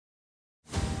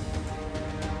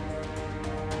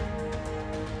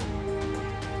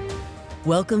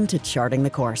Welcome to Charting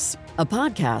the Course, a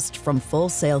podcast from Full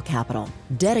Sail Capital,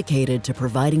 dedicated to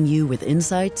providing you with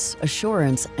insights,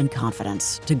 assurance, and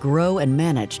confidence to grow and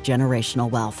manage generational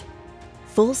wealth.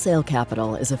 Full Sail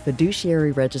Capital is a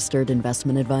fiduciary registered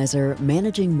investment advisor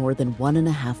managing more than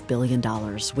 $1.5 billion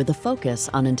with a focus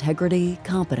on integrity,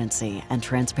 competency, and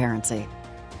transparency.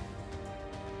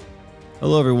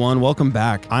 Hello, everyone. Welcome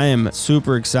back. I am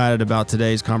super excited about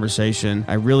today's conversation.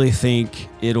 I really think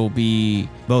it'll be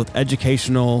both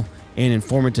educational and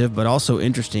informative, but also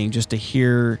interesting just to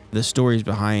hear the stories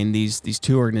behind these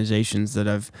two organizations that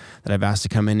I've asked to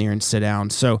come in here and sit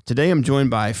down. So today I'm joined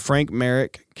by Frank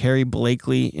Merrick, Carrie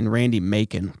Blakely, and Randy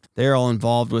Macon. They're all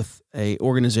involved with an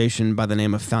organization by the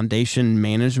name of Foundation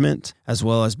Management, as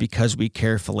well as Because We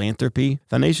Care Philanthropy.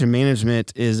 Foundation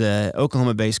Management is an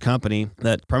Oklahoma-based company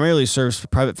that primarily serves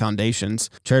private foundations,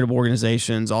 charitable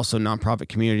organizations, also nonprofit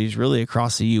communities really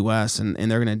across the U.S., and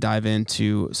they're going to dive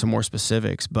into some more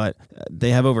specifics. But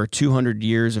they have over 200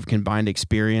 years of combined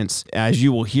experience. As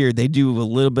you will hear, they do a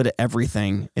little bit of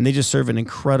everything, and they just serve an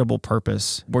incredible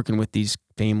purpose working with these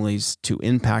families to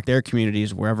impact their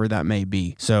communities wherever that may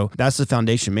be. So that's the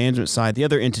Foundation Management side. The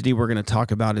other entity we're going to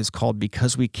talk about is called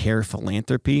Because We Care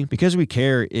Philanthropy. Because We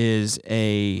Care is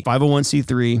a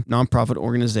 501c3 nonprofit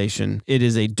organization. It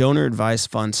is a donor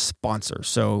advised fund sponsor.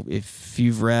 So if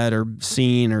you've read or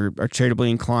seen or are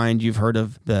charitably inclined, you've heard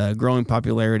of the growing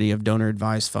popularity of donor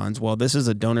advised funds. Well, this is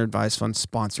a donor advised fund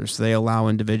sponsor. So they allow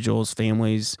individuals,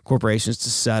 families, corporations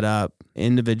to set up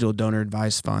individual donor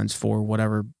advised funds for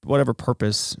whatever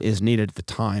purpose is needed at the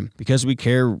time. Because We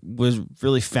Care was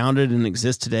really founded and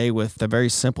exists today with a very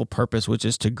simple purpose, which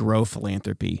is to grow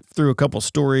philanthropy. Through a couple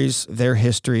stories, their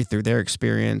history, through their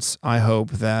experience, I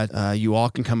hope that you all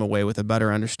can come away with a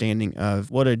better understanding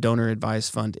of what a donor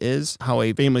advised fund is, how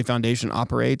a family foundation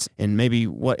operates, and maybe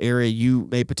what area you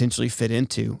may potentially fit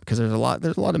into, because there's a lot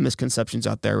of misconceptions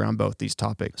out there around both these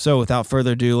topics. So without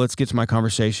further ado, let's get to my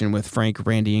conversation with Frank,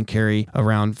 Randy, and Carrie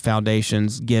around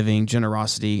foundations, giving,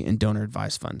 generosity, and donor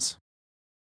advised funds.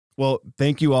 Well,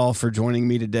 thank you all for joining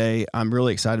me today. I'm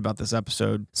really excited about this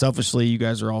episode. Selfishly, you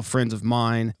guys are all friends of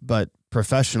mine, but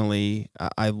professionally,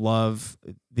 I love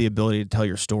the ability to tell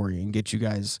your story and get you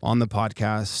guys on the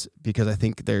podcast, because I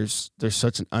think there's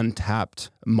such an untapped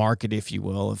market, if you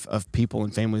will, of people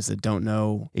and families that don't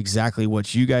know exactly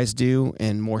what you guys do,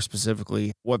 and more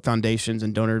specifically, what foundations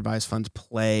and donor advised funds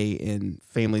play in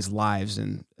families' lives,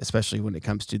 and especially when it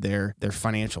comes to their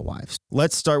financial lives.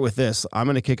 Let's start with this. I'm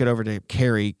going to kick it over to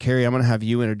Carrie. Carrie, I'm going to have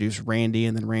you introduce Randy,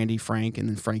 and then Randy, Frank, and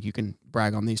then Frank, you can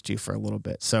brag on these two for a little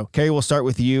bit. So Carrie, we'll start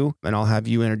with you, and I'll have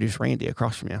you introduce Randy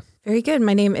across from you. Very good.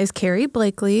 My name is Carrie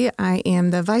Blakely. I am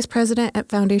the Vice President at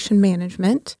Foundation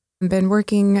Management. I've been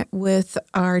working with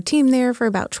our team there for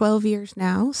about 12 years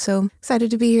now, so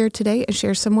excited to be here today and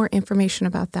share some more information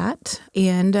about that.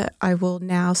 And I will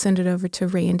now send it over to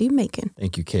Randy Macon.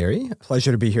 Thank you, Carrie.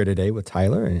 Pleasure to be here today with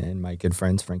Tyler and my good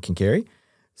friends, Frank and Carrie.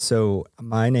 So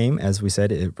my name, as we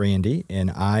said, is Randy,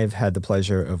 and I've had the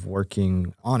pleasure of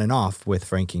working on and off with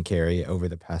Frank and Carrie over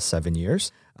the past 7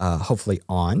 years, hopefully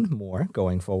on more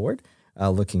going forward.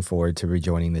 Looking forward to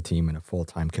rejoining the team in a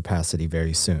full-time capacity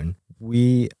very soon.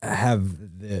 We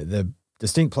have the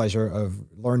distinct pleasure of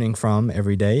learning from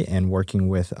every day and working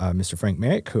with Mr. Frank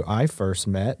Merrick, who I first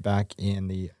met back in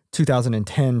the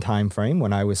 2010 timeframe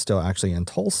when I was still actually in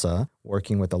Tulsa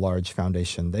working with a large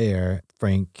foundation there.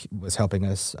 Frank was helping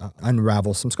us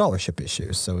unravel some scholarship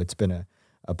issues. So it's been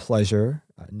a pleasure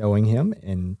knowing him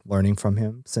and learning from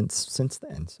him since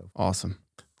then. So Awesome.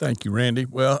 Thank you, Randy.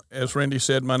 Well, as Randy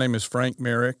said, my name is Frank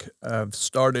Merrick. I've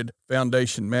started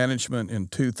Foundation Management in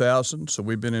 2000, so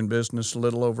we've been in business a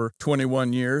little over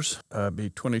 21 years, be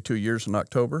 22 years in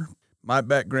October. My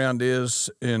background is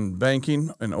in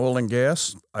banking and oil and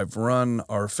gas. I've run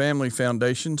our family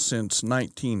foundation since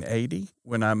 1980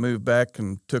 when I moved back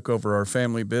and took over our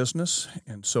family business.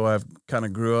 And so I've kind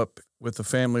of grew up with a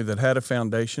family that had a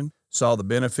foundation, saw the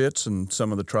benefits and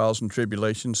some of the trials and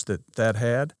tribulations that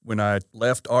had. When I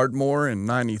left Ardmore in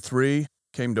 93,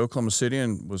 came to Oklahoma City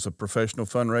and was a professional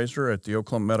fundraiser at the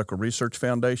Oklahoma Medical Research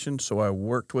Foundation. So I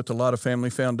worked with a lot of family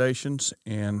foundations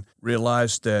and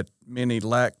realized that many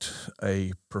lacked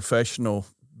a professional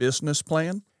business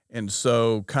plan. And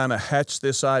so kind of hatched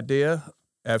this idea.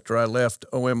 After I left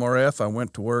OMRF, I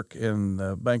went to work in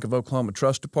the Bank of Oklahoma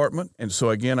Trust Department. And so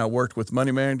again, I worked with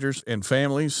money managers and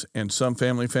families and some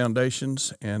family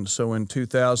foundations. And so in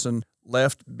 2000,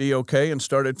 left BOK and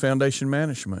started Foundation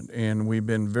Management. And we've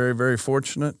been very, very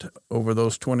fortunate over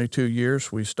those 22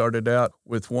 years. We started out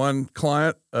with one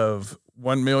client of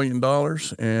 $1 million,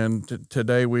 and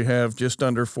today we have just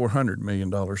under $400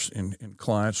 million in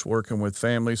clients working with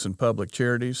families and public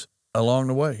charities along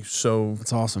the way. So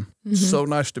That's awesome. So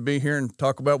nice to be here and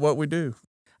talk about what we do.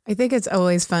 I think it's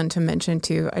always fun to mention,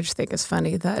 too. I just think it's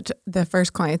funny that the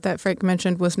first client that Frank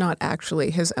mentioned was not actually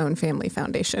his own family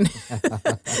foundation.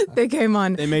 They came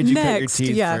on They made you next. cut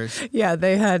your teeth first. Yeah,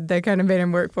 they kind of made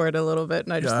him work for it a little bit,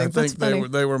 and I just think that's funny.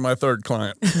 they were my third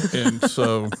client. And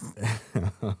so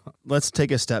Let's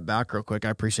take a step back real quick. I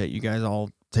appreciate you guys all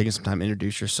taking some time to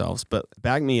introduce yourselves, but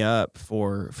back me up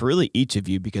for really each of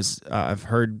you, because I've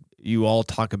heard you all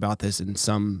talk about this in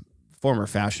some form or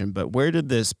fashion, but where did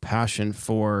this passion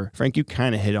for, Frank, you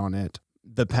kind of hit on it,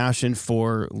 the passion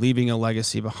for leaving a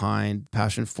legacy behind,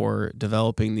 passion for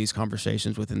developing these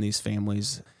conversations within these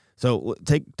families. So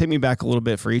take me back a little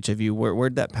bit for each of you.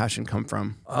 Where'd that passion come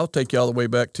from? I'll take you all the way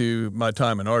back to my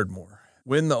time in Ardmore.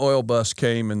 When the oil bust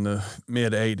came in the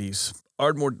mid-'80s,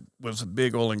 Ardmore was a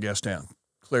big oil and gas town,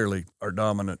 clearly our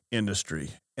dominant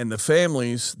industry. And the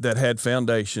families that had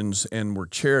foundations and were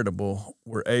charitable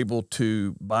were able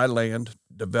to buy land,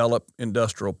 develop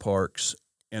industrial parks,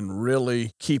 and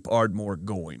really keep Ardmore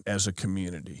going as a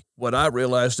community. What I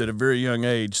realized at a very young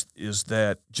age is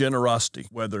that generosity,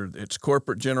 whether it's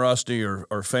corporate generosity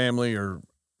or family or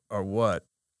what,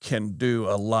 can do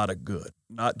a lot of good,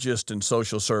 not just in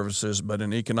social services, but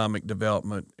in economic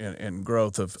development and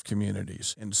growth of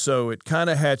communities. And so it kind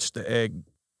of hatched the egg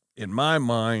in my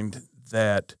mind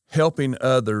that helping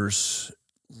others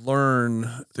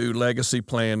learn through legacy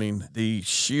planning the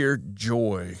sheer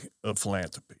joy of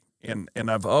philanthropy. And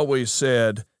I've always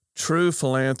said true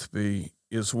philanthropy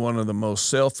is one of the most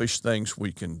selfish things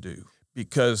we can do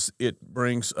because it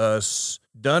brings us,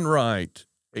 done right,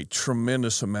 a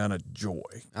tremendous amount of joy.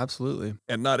 Absolutely.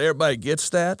 And not everybody gets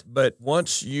that, but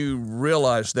once you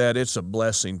realize that, it's a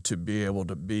blessing to be able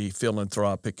to be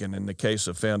philanthropic, and in the case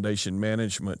of foundation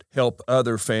management, help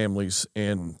other families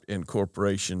and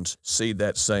corporations see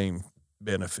that same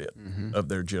benefit of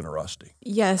their generosity.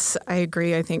 Yes, I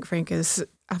agree. I think Frank is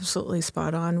absolutely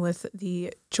spot on with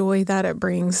the joy that it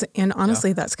brings. And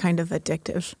honestly, that's kind of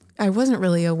addictive. I wasn't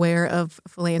really aware of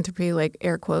philanthropy, like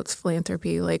air quotes,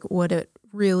 philanthropy, like what it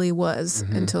really was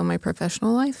until my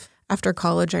professional life. After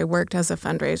college, I worked as a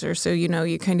fundraiser. So,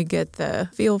 you kind of get the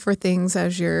feel for things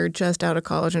as you're just out of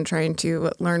college and trying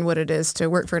to learn what it is to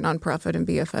work for a nonprofit and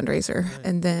be a fundraiser. Right.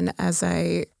 And then as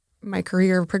my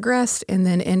career progressed and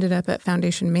then ended up at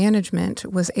Foundation Management,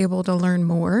 was able to learn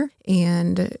more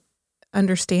and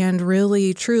understand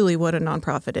really, truly what a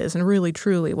nonprofit is and really,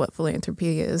 truly what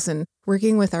philanthropy is. And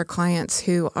working with our clients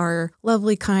who are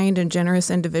lovely, kind, and generous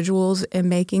individuals and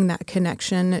making that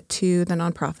connection to the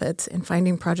nonprofits and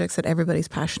finding projects that everybody's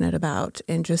passionate about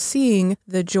and just seeing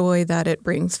the joy that it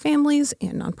brings families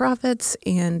and nonprofits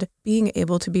and being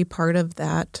able to be part of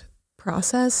that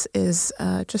process is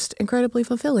just incredibly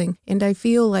fulfilling. And I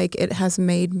feel like it has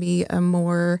made me a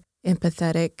more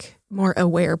empathetic, more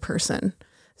aware person.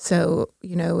 So,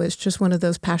 it's just one of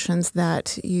those passions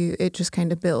that it just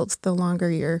kind of builds the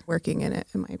longer you're working in it,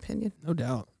 in my opinion. No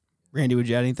doubt. Randy, would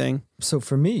you add anything? So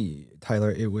for me, Tyler,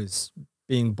 it was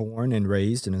being born and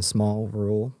raised in a small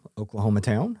rural Oklahoma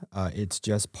town. It's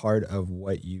just part of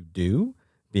what you do,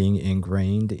 being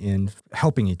ingrained in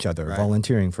helping each other, right,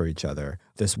 volunteering for each other.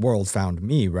 This world found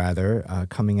me, rather,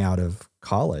 coming out of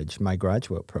college, my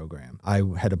graduate program. I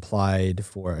had applied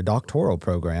for a doctoral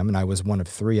program, and I was one of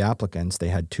 3 applicants. They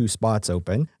had 2 spots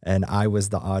open, and I was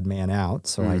the odd man out,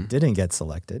 so I didn't get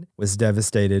selected. Was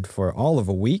devastated for all of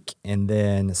a week, and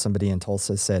then somebody in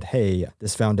Tulsa said, hey,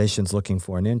 this foundation's looking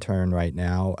for an intern right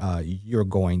now. You're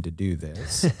going to do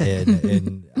this.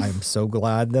 and I'm so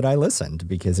glad that I listened,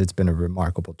 because it's been a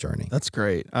remarkable journey. That's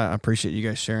great. I appreciate you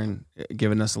guys sharing,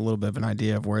 giving us a little bit of an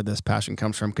idea of where this passion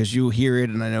comes from, because you hear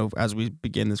it, and I know as we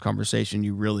begin this conversation,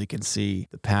 you really can see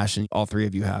the passion all 3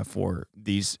 of you have for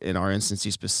these, in our instance,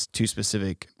 these 2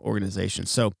 specific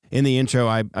organizations. So in the intro,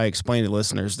 I explained to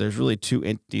listeners, there's really 2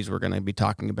 entities we're going to be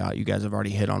talking about. You guys have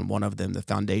already hit on one of them, the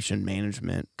Foundation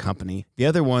Management Company. The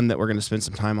other one that we're going to spend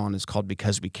some time on is called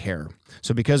Because We Care.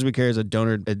 So Because We Care is a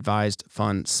donor-advised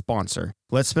fund sponsor.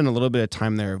 Let's spend a little bit of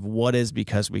time there of what is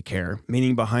Because We Care,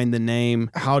 meaning behind the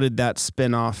name. How did that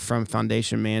spin off from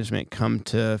Foundation Management come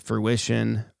to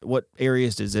fruition? What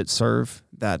areas does it serve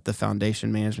that the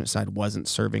Foundation Management side wasn't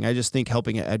serving? I just think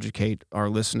helping educate our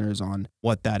listeners on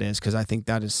what that is, because I think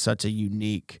that is such a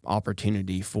unique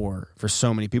opportunity for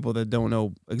so many people that don't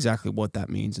know exactly what that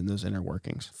means in those inner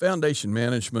workings. Foundation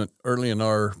Management, early in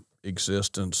our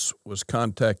existence, was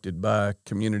contacted by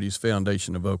Communities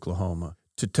Foundation of Oklahoma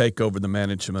to take over the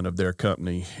management of their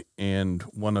company, and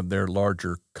one of their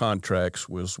larger contracts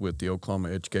was with the Oklahoma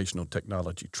Educational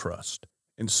Technology Trust.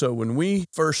 And so when we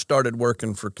first started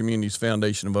working for Communities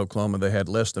Foundation of Oklahoma, they had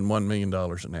less than $1 million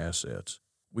in assets.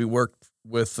 We worked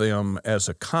with them as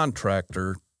a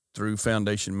contractor through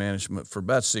Foundation Management for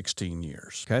about 16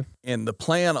 years. Okay. And the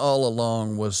plan all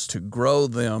along was to grow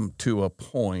them to a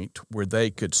point where they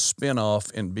could spin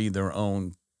off and be their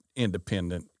own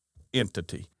independent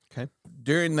entity. Okay.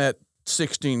 During that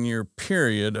 16-year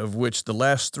period, of which the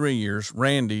last 3 years,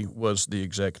 Randy was the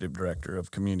executive director of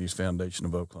Communities Foundation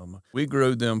of Oklahoma. We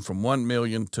grew them from $1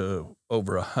 million to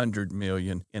over $100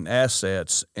 million in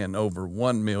assets and over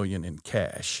 $1 million in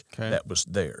cash. Okay. That was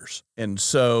theirs. And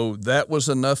so that was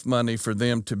enough money for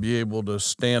them to be able to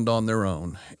stand on their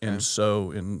own. And Okay.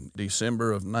 so in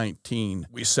December of 19,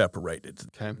 we separated.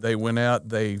 Okay. They went out,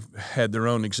 they had their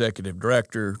own executive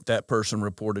director. That person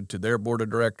reported to their board of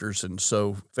directors. And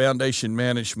so Foundation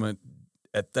Management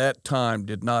at that time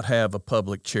did not have a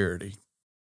public charity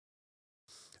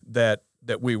that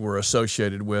we were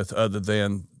associated with, other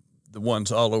than the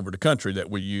ones all over the country that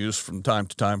we use from time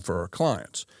to time for our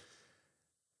clients.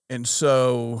 And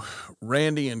so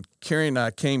Randy and Carrie and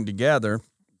I came together,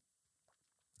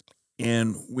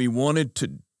 and we wanted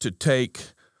to take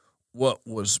what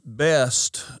was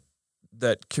best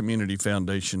that community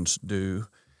foundations do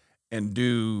and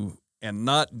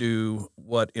not do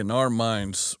what in our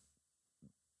minds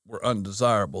were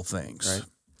undesirable things. Right.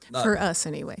 For us,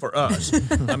 anyway. For us.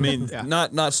 I mean,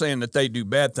 not saying that they do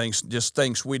bad things, just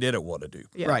things we didn't want to do.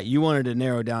 Yeah. Right. You wanted to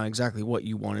narrow down exactly what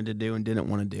you wanted to do and didn't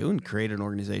want to do and create an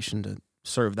organization to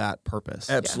serve that purpose.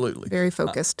 Absolutely. Very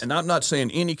focused. And I'm not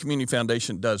saying any community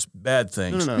foundation does bad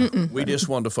things. No. We just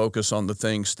wanted to focus on the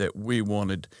things that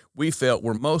we felt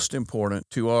were most important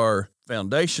to our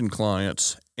foundation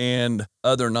clients and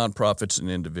other nonprofits and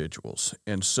individuals.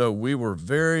 And so we were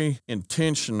very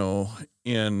intentional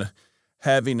in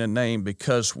having a name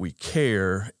because we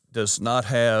care does not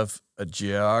have a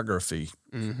geography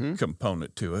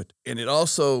component to it. And it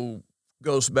also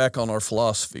goes back on our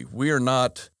philosophy. We are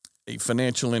not a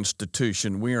financial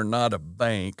institution. We are not a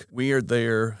bank. We are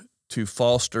there to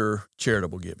foster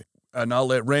charitable giving. And I'll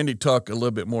let Randy talk a little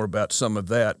bit more about some of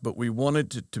that, but we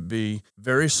wanted it to be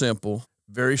very simple,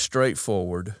 very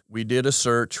straightforward. We did a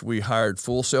search. We hired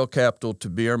Full Sail Capital to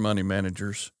be our money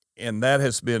managers. And that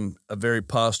has been a very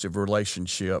positive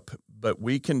relationship. But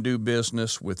we can do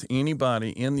business with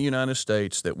anybody in the United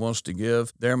States that wants to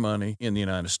give their money in the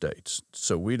United States.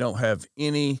 So we don't have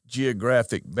any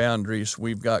geographic boundaries.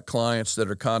 We've got clients that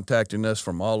are contacting us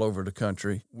from all over the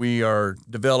country. We are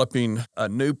developing a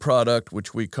new product,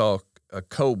 which we call a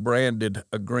co-branded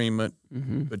agreement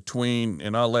between,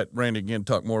 and I'll let Randy again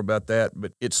talk more about that,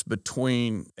 but it's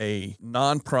between a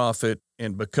nonprofit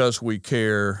and Because We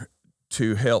Care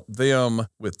to help them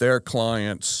with their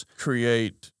clients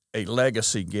create a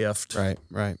legacy gift,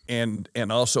 Right. and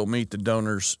also meet the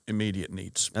donor's immediate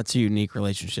needs. That's a unique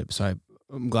relationship. So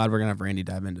I'm glad we're going to have Randy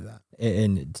dive into that.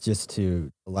 And just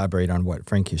to elaborate on what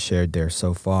Frank has shared there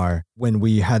so far, when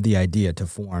we had the idea to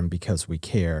form Because We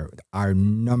Care, our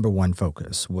number one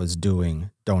focus was doing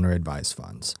donor advised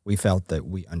funds. We felt that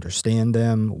we understand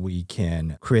them. We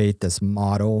can create this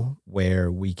model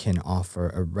where we can offer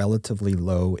a relatively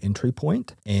low entry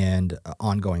point and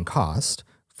ongoing cost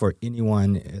for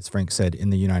anyone, as Frank said, in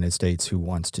the United States who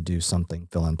wants to do something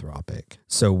philanthropic.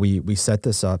 So we set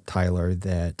this up, Tyler,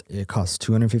 that it costs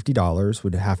 $250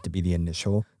 would have to be the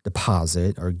initial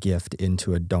deposit or gift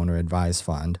into a donor advised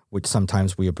fund, which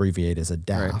sometimes we abbreviate as a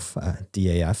DAF,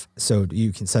 DAF. So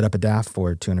you can set up a DAF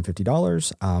for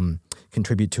 $250,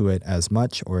 contribute to it as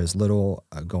much or as little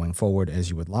going forward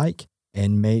as you would like,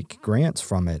 and make grants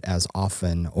from it as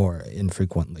often or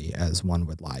infrequently as one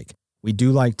would like. We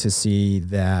do like to see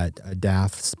that a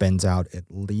DAF spends out at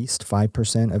least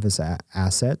 5% of its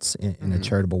assets in a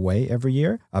charitable way every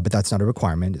year, but that's not a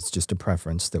requirement. It's just a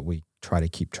preference that we try to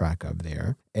keep track of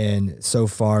there. And so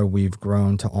far, we've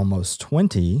grown to almost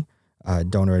 20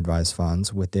 donor advised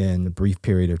funds within the brief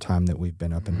period of time that we've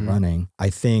been up and running.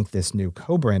 I think this new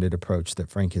co-branded approach that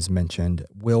Frank has mentioned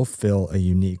will fill a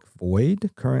unique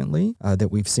void currently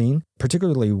that we've seen,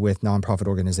 particularly with nonprofit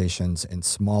organizations and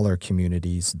smaller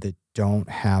communities that don't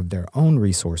have their own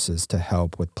resources to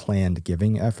help with planned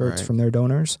giving efforts from their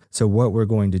donors. So what we're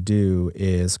going to do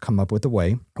is come up with a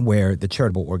way where the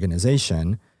charitable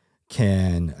organization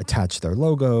can attach their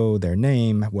logo, their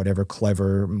name, whatever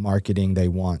clever marketing they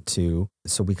want to.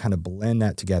 So we kind of blend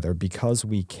that together. Because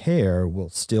We Care will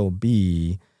still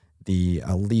be the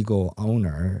legal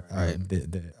owner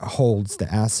that holds the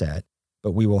asset,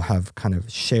 but we will have kind of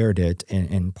shared it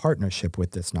in partnership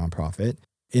with this nonprofit.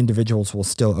 individuals will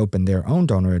still open their own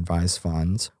donor advised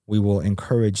funds. We will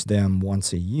encourage them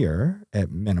once a year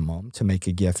at minimum to make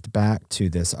a gift back to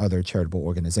this other charitable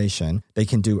organization. They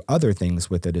can do other things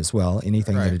with it as well,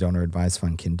 anything that a donor advised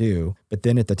fund can do. But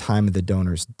then at the time of the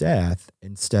donor's death,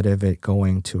 instead of it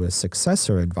going to a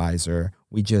successor advisor,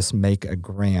 we just make a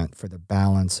grant for the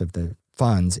balance of the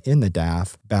funds in the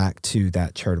DAF back to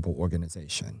that charitable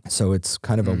organization. So it's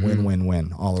kind of a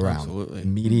win-win-win all around. Absolutely.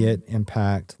 Immediate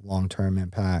impact, long-term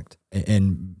impact,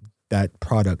 and that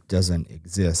product doesn't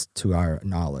exist to our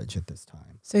knowledge at this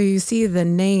time. So you see the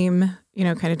name,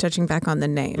 kind of touching back on the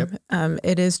name. Yep.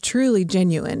 It is truly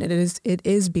genuine. It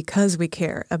is because we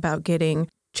care about getting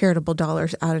charitable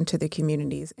dollars out into the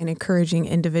communities and encouraging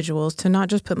individuals to not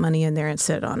just put money in there and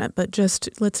sit on it, but just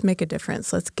let's make a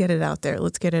difference. Let's get it out there.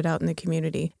 Let's get it out in the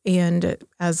community. And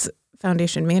as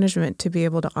Foundation Management, to be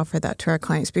able to offer that to our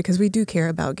clients, because we do care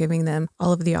about giving them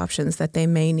all of the options that they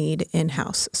may need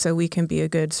in-house so we can be a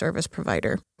good service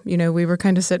provider. We were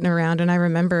kind of sitting around and I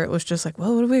remember it was just like,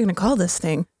 well, what are we going to call this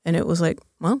thing? And it was like,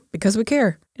 well, because we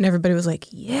care. And everybody was like,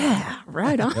 yeah,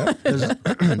 right on.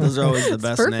 Those are always the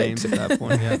best names at that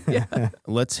point. Yeah.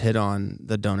 Let's hit on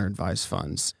the donor advised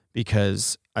funds,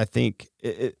 because I think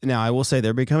now I will say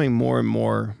they're becoming more and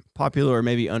more popular or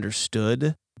maybe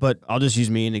understood, but I'll just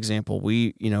use me an example.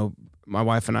 My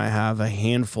wife and I have a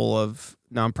handful of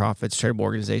nonprofits, charitable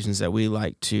organizations that we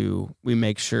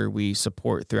make sure we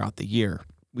support throughout the year.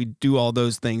 We do all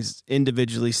those things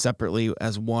individually, separately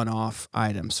as one-off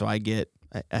items. So I get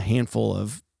a handful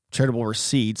of charitable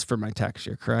receipts for my tax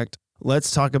year, correct?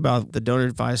 Let's talk about the donor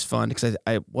advised fund, because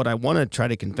what I want to try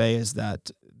to convey is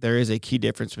that there is a key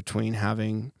difference between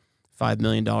having $5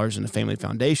 million in a family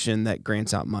foundation that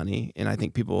grants out money. And I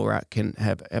think people can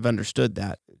have understood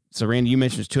that. So Randy, you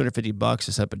mentioned it's $250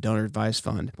 to set up a donor advised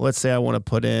fund. Let's say I want to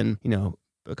put in,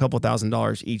 a couple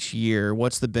 $1,000s each year.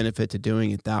 What's the benefit to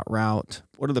doing it that route?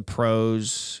 What are the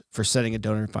pros for setting a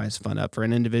donor advised fund up for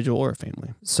an individual or a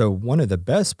family? So one of the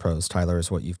best pros, Tyler,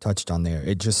 is what you've touched on there.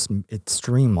 It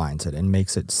streamlines it and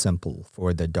makes it simple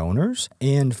for the donors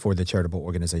and for the charitable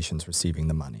organizations receiving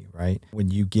the money, right?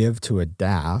 When you give to a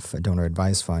DAF, a donor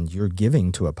advised fund, you're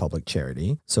giving to a public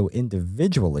charity. So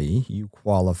individually, you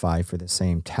qualify for the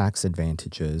same tax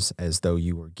advantages as though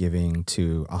you were giving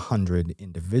to 100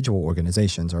 individual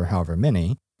organizations or however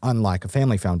many. Unlike a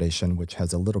family foundation, which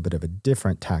has a little bit of a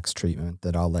different tax treatment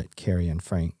that I'll let Carrie and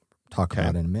Frank talk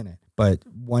about in a minute. But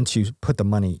once you put the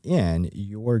money in,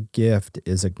 your gift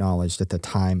is acknowledged at the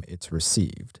time it's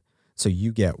received. So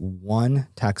you get one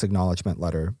tax acknowledgement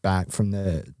letter back from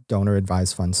the donor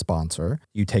advised fund sponsor.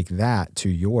 You take that to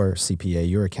your CPA,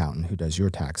 your accountant who does your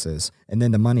taxes, and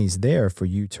then the money's there for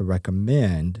you to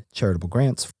recommend charitable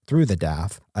grants through the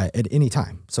DAF at any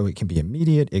time. So it can be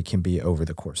immediate, it can be over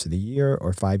the course of the year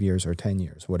or 5 years or 10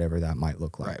 years, whatever that might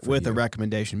look like. Right, with the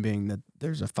recommendation being that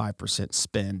there's a 5%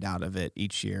 spend out of it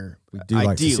each year. We do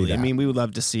like to see that. I mean, we would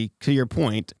love to see, to your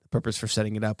point, the purpose for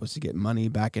setting it up was to get money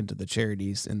back into the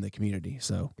charities in the community.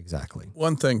 So exactly.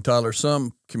 One thing, Tyler,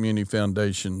 some community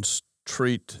foundations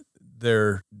treat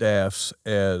their DAFs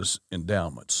as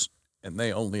endowments, and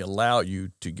they only allow you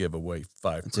to give away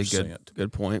 5%. That's a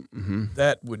good point. Mm-hmm.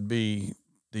 That would be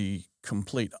the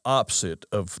complete opposite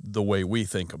of the way we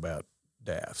think about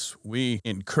DAFs. We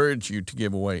encourage you to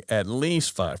give away at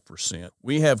least 5%.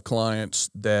 We have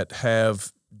clients that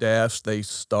have DAFs, they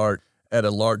start at a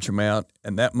large amount,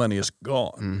 and that money is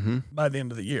gone by the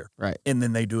end of the year. Right. And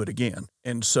then they do it again.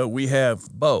 And so we have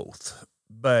both.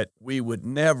 But we would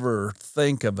never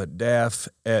think of a DAF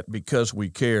because we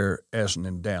care as an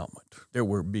endowment. There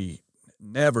would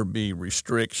never be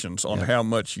restrictions on how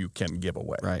much you can give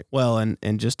away. Right. Well,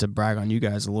 and just to brag on you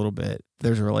guys a little bit,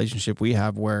 there's a relationship we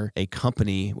have where a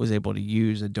company was able to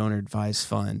use a donor advised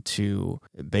fund to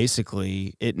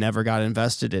basically, it never got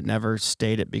invested. It never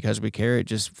stayed at Because We Care. It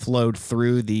just flowed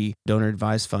through the donor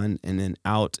advised fund and then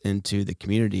out into the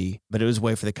community. But it was a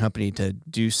way for the company to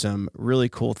do some really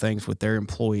cool things with their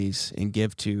employees and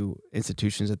give to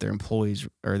institutions that their employees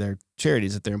or their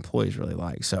charities that their employees really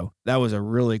like. So that was a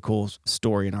really cool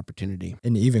story and opportunity.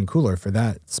 And even cooler for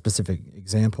that specific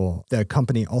example, the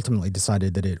company ultimately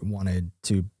decided that it wanted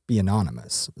to be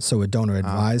anonymous. So a donor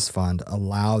advised fund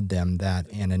allowed them that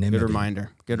anonymity.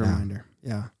 Good reminder.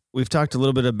 Yeah. We've talked a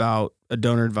little bit about a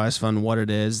donor advised fund, what it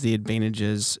is, the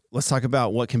advantages. Let's talk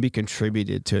about what can be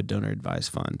contributed to a donor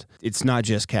advised fund. It's not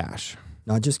just cash.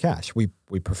 not just cash. We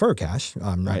prefer cash.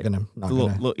 I'm not Right. gonna A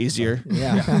little easier.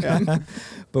 Yeah.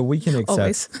 But we can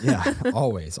accept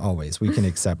Always. always. We can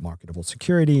accept marketable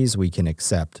securities. We can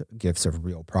accept gifts of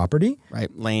real property. Right.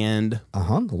 Land.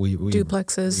 We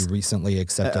Duplexes. We recently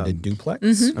accepted a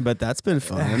duplex. I bet that's been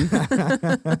fun.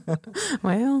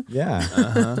 Well,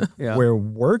 Yeah. Yeah. We're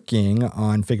working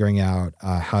on figuring out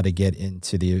how to get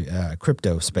into the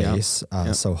crypto space.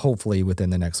 So hopefully within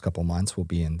the next couple months, we'll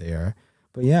be in there.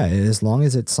 But yeah, as long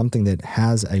as it's something that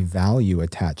has a value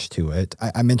attached to it.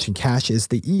 I mentioned cash is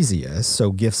the easiest.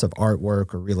 So gifts of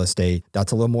artwork or real estate,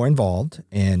 that's a little more involved.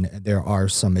 And there are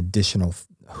some additional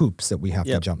hoops that we have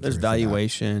to jump There's through. There's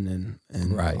valuation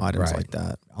and items like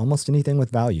that. Almost anything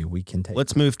with value we can take.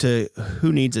 Let's move to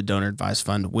who needs a donor advised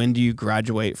fund. When do you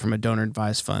graduate from a donor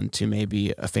advised fund to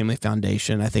maybe a family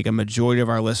foundation? I think a majority of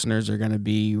our listeners are going to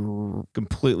be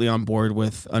completely on board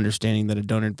with understanding that a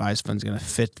donor advised fund is going to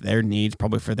fit their needs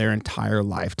probably for their entire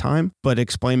lifetime. But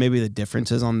explain maybe the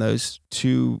differences on those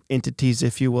two entities,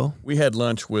 if you will. We had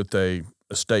lunch with a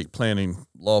estate planning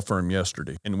law firm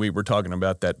yesterday, and we were talking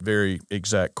about that very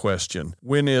exact question.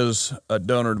 When is a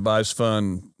donor advised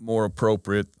fund more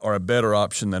appropriate or a better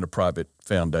option than a private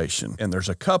foundation? And there's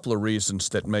a couple of reasons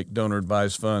that make donor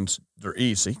advised funds, they're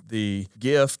easy. The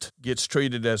gift gets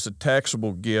treated as a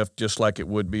taxable gift, just like it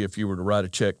would be if you were to write a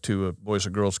check to a Boys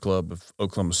and Girls Club of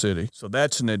Oklahoma City. So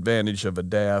that's an advantage of a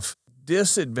DAF.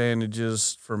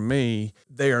 Disadvantages for me,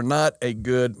 they are not a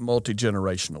good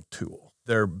multi-generational tool.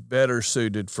 They're better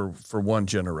suited for one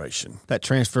generation. That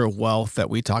transfer of wealth that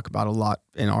we talk about a lot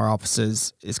in our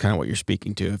offices is kind of what you're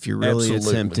speaking to. If you're really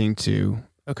attempting to,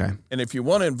 okay. And if you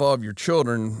want to involve your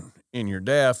children in your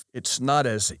DAF, it's not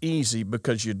as easy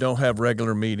because you don't have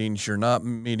regular meetings. You're not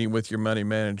meeting with your money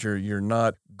manager. You're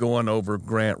not going over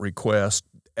grant requests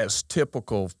as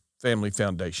typical family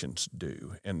foundations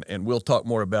do. And we'll talk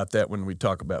more about that when we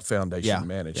talk about foundation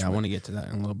management. Yeah, I want to get to that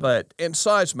in a little bit. And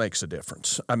size makes a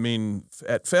difference. I mean,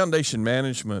 at foundation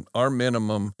management, our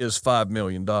minimum is $5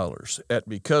 million. At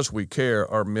Because We Care,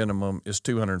 our minimum is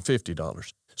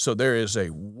 $250. So there is a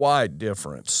wide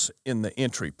difference in the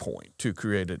entry point to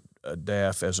create a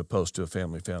DAF as opposed to a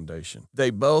family foundation. They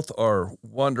both are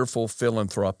wonderful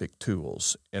philanthropic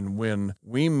tools. And when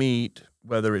we meet,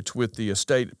 whether it's with the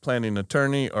estate planning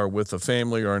attorney or with a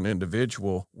family or an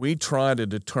individual, we try to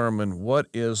determine what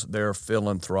is their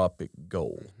philanthropic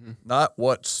goal, not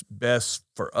what's best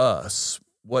for us,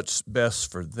 what's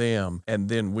best for them. And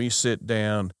then we sit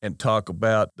down and talk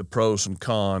about the pros and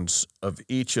cons of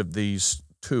each of these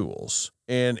tools.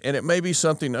 And it may be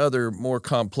something other more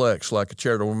complex, like a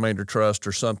charitable remainder trust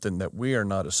or something that we are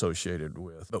not associated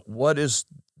with. But what is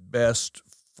best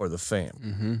for the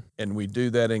family? And we do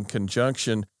that in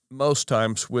conjunction most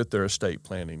times with their estate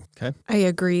planning. Okay. I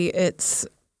agree. It's,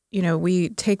 we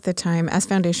take the time as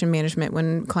foundation management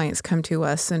when clients come to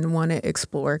us and want to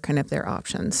explore kind of their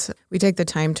options. We take the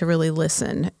time to really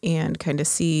listen and kind of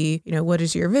see, what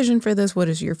is your vision for this? What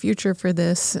is your future for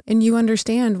this? And you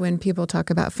understand when people talk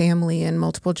about family and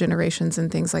multiple generations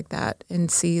and things like that, and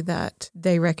see that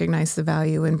they recognize the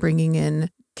value in bringing in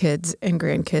kids and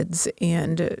grandkids.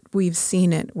 And we've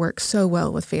seen it work so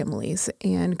well with families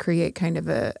and create kind of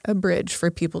a bridge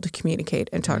for people to communicate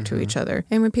and talk to each other.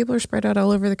 And when people are spread out all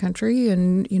over the country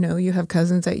and, you have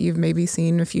cousins that you've maybe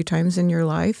seen a few times in your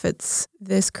life,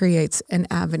 this creates an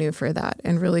avenue for that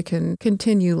and really can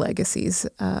continue legacies.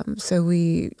 So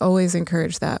we always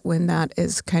encourage that when that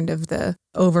is kind of the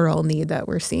overall need that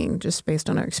we're seeing just based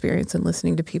on our experience and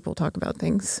listening to people talk about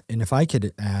things. And if I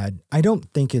could add, I don't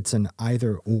think it's an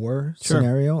either or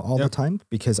scenario all the time,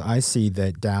 because I see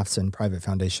that DAFs and private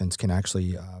foundations can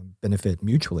actually benefit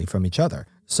mutually from each other.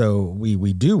 So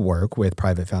we do work with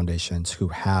private foundations who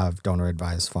have donor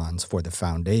advised funds for the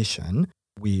foundation.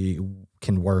 We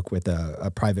can work with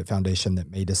a private foundation that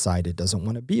may decide it doesn't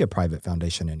want to be a private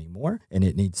foundation anymore and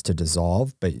it needs to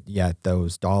dissolve, but yet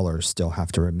those dollars still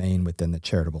have to remain within the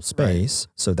charitable space.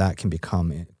 Right. So that can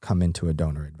come into a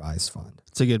donor advised fund.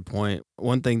 It's a good point.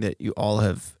 One thing that you all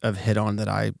have hit on that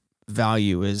I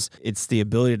value is it's the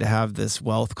ability to have this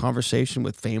wealth conversation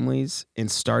with families,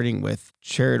 and starting with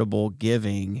charitable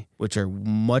giving, which are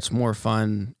much more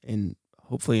fun and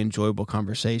hopefully enjoyable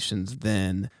conversations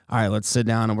than, all right, let's sit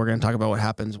down and we're going to talk about what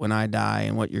happens when I die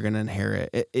and what you're going to inherit.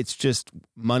 It's just,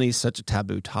 money's such a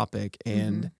taboo topic.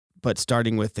 And but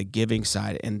starting with the giving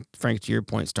side, and Frank, to your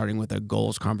point, starting with a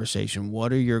goals conversation.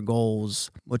 What are your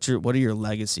goals? What are your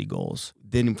legacy goals?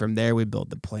 Then from there, we build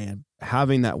the plan.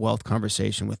 Having that wealth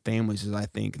conversation with families is, I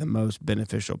think, the most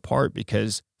beneficial part,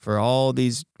 because for all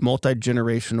these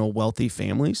multi-generational wealthy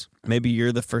families, maybe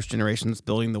you're the first generation that's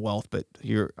building the wealth, but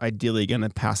you're ideally going to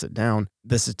pass it down.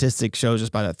 The statistic shows us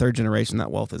by that third generation,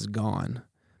 that wealth is gone.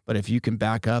 But if you can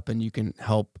back up and you can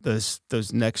help those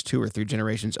next 2 or 3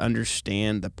 generations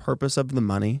understand the purpose of the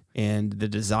money and the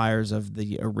desires of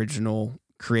the original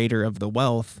creator of the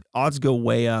wealth, odds go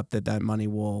way up that money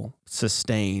will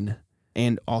sustain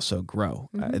and also grow.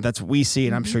 That's what we see,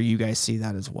 and I'm sure you guys see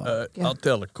that as well. I'll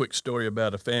tell a quick story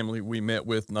about a family we met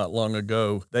with not long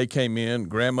ago. They came in,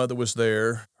 grandmother was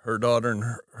there, her daughter and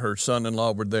her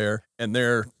son-in-law were there, and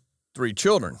their 3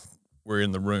 children were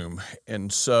in the room.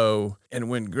 And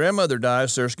when grandmother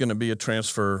dies, there's going to be a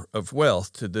transfer of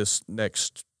wealth to this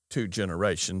next 2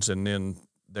 generations. And then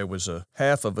there was a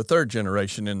half of a third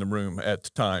generation in the room at the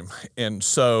time. And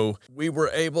so we were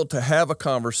able to have a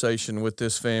conversation with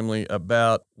this family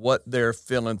about what their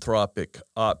philanthropic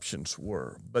options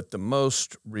were. But the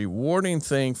most rewarding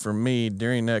thing for me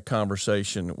during that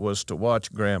conversation was to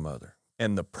watch grandmother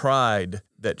and the pride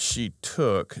that she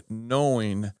took,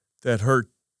 knowing that her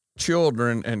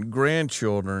children and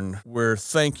grandchildren were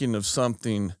thinking of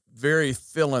something very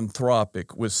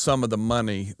philanthropic with some of the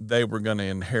money they were going to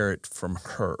inherit from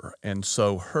her. And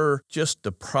so just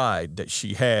the pride that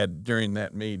she had during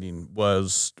that meeting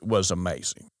was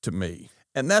amazing to me.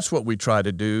 And that's what we try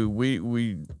to do.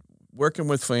 We working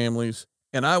with families.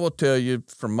 And I will tell you,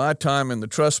 from my time in the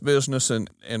trust business and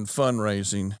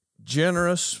fundraising,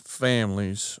 generous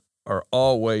families are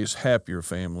always happier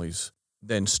families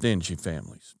than stingy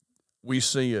families. We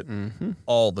see it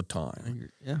all the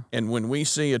time. Yeah. And when we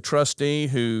see a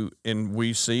trustee and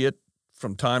we see it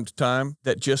from time to time,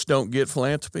 that just don't get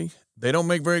philanthropy, they don't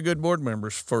make very good board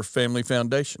members for family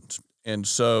foundations. And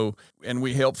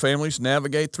we help families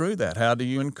navigate through that. How do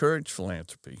you encourage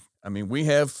philanthropy? I mean, we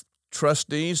have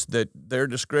trustees that their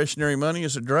discretionary money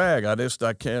is a drag. I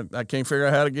can't figure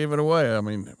out how to give it away. I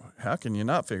mean, how can you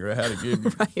not figure out how to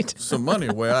give some money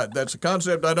away? That's a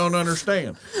concept I don't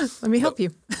understand. Let me help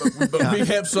you. But we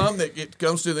have some that it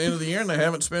comes to the end of the year and they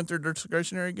haven't spent their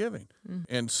discretionary giving.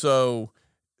 And so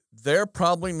they're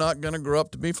probably not going to grow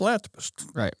up to be philanthropists.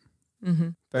 Right.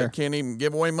 They can't even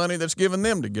give away money that's given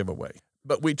them to give away.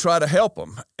 But we try to help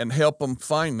them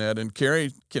find that. And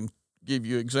Carrie can give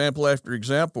you example after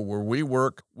example where we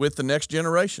work with the next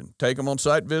generation, take them on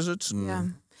site visits. Yeah.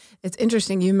 It's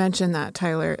interesting. You mentioned that,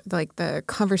 Tyler, like the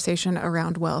conversation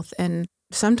around wealth. And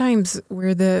sometimes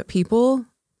we're the people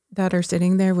that are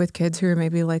sitting there with kids who are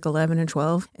maybe like 11 and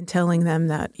 12 and telling them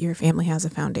that your family has a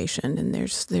foundation and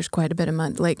there's quite a bit of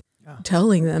money,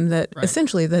 telling them that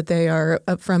essentially that they are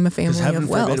up from a family heaven of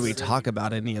wealth. Forbid we talk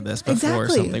about any of this before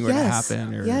something were to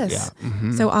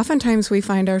happen. So oftentimes we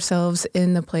find ourselves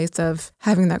in the place of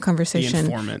having that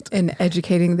conversation and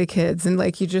educating the kids, and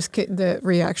the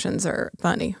reactions are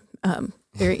funny.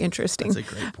 Very interesting. That's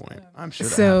a great point. I'm sure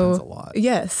that happens a lot.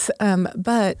 Yes.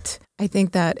 But I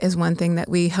think that is one thing that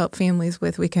we help families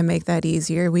with. We can make that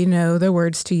easier. We know the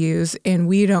words to use, and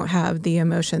we don't have the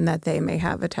emotion that they may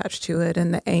have attached to it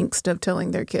and the angst of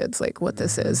telling their kids what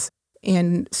this is.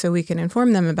 And so we can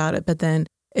inform them about it, but then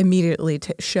immediately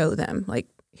show them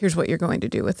here's what you're going to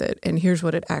do with it. And here's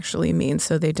what it actually means,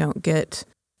 so they don't get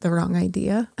the wrong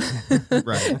idea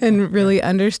and really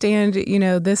understand,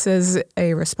 this is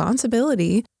a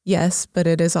responsibility. Yes, but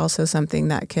it is also something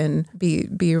that can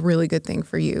be a really good thing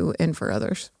for you and for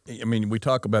others. I mean, we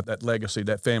talk about that legacy,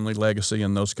 that family legacy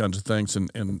and those kinds of things.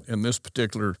 And in this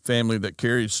particular family that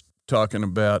Carrie's talking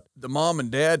about, the mom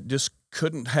and dad just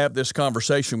couldn't have this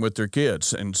conversation with their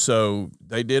kids. And so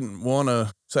they didn't want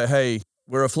to say, hey,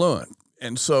 we're affluent.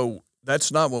 And so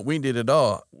that's not what we did at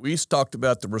all. We talked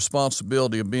about the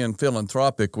responsibility of being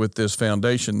philanthropic with this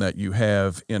foundation that you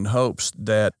have, in hopes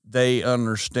that they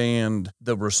understand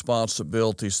the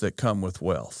responsibilities that come with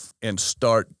wealth and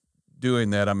start doing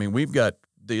that. I mean, we've got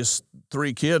these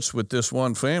 3 kids with this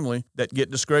one family that get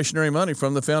discretionary money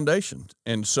from the foundation.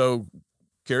 And so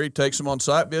Carrie takes them on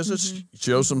site visits,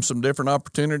 shows them some different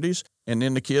opportunities, and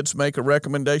then the kids make a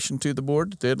recommendation to the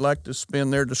board that they'd like to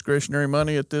spend their discretionary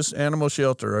money at this animal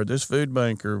shelter or this food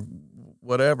bank or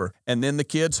whatever. And then the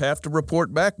kids have to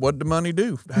report back, what did the money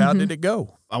do? How did it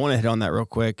go? I want to hit on that real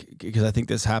quick because I think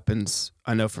this happens,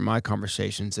 I know from my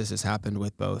conversations, this has happened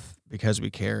with both Because We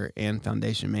Care and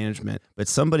Foundation Management. But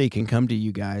somebody can come to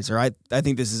you guys, or I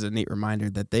think this is a neat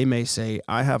reminder that they may say,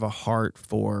 I have a heart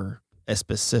for a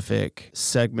specific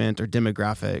segment or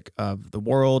demographic of the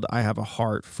world. I have a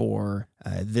heart for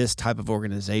this type of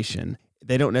organization.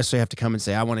 They don't necessarily have to come and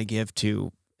say, I want to give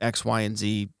to X, Y, and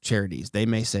Z charities. They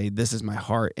may say, this is my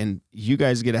heart. And you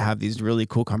guys get to have these really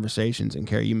cool conversations. And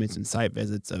Carrie, you mentioned site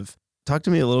visits. Talk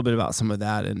to me a little bit about some of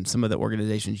that and some of the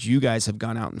organizations you guys have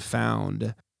gone out and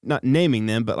found, not naming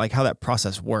them, but like how that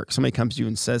process works. Somebody comes to you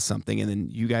and says something, and then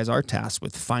you guys are tasked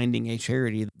with finding a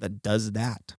charity that does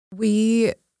that.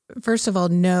 We, first of all,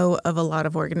 know of a lot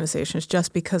of organizations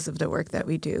just because of the work that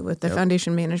we do with the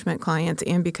foundation management clients,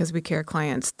 and because we care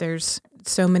clients. There's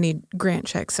so many grant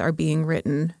checks are being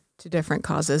written to different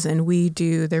causes, and we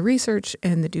do the research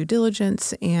and the due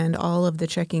diligence and all of the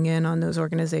checking in on those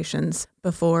organizations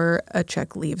before a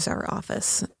check leaves our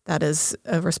office. That is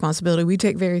a responsibility we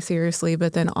take very seriously,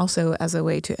 but then also as a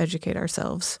way to educate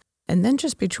ourselves. And then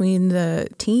just between the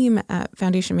team at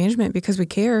Foundation Management, because we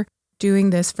care, doing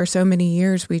this for so many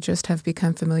years, we just have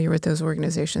become familiar with those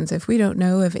organizations. If we don't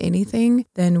know of anything,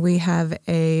 then we have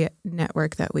a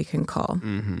network that we can call.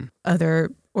 Mm-hmm. Other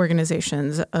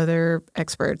organizations, other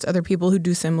experts, other people who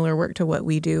do similar work to what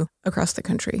we do across the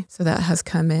country. So that has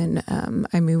come in.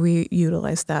 We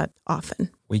utilize that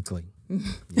often. Weekly.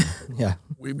 Yeah.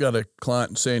 We've got a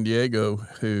client in San Diego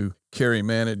who Carrie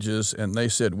manages, and they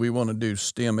said, we want to do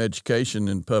STEM education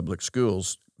in public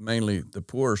schools, mainly the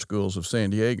poorer schools of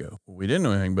San Diego. We didn't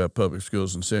know anything about public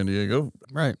schools in San Diego.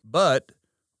 Right. But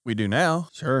we do now.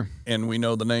 Sure. And we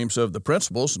know the names of the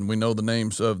principals, and we know the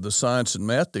names of the science and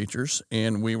math teachers,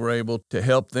 and we were able to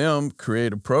help them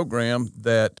create a program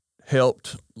that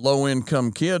helped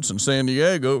low-income kids in San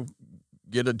Diego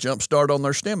get a jump start on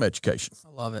their STEM education.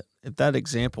 I love it. If that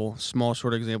example, small,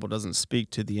 short example, doesn't speak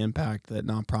to the impact that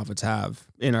nonprofits have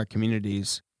in our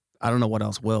communities, I don't know what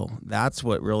else will. That's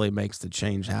what really makes the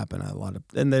change happen.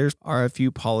 And there are a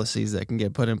few policies that can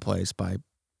get put in place by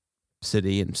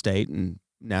city and state and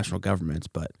national governments,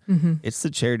 but it's the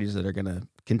charities that are going to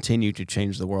continue to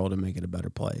change the world and make it a better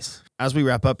place. As we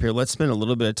wrap up here, let's spend a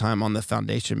little bit of time on the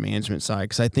foundation management side,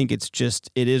 because I think it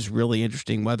is really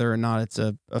interesting whether or not it's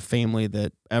a family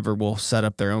that ever will set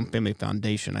up their own family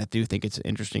foundation. I do think it's an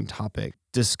interesting topic.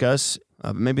 Discuss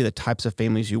maybe the types of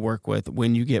families you work with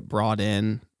when you get brought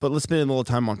in, but let's spend a little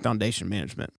time on foundation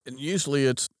management. And usually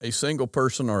it's a single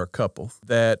person or a couple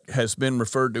that has been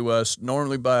referred to us,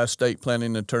 normally by a estate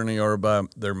planning attorney or by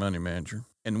their money manager.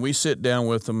 And we sit down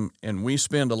with them and we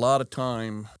spend a lot of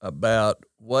time about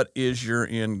what is your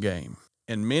end game.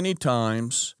 And many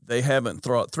times they haven't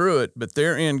thought through it, but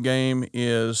their end game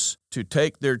is to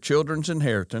take their children's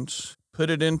inheritance,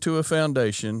 put it into a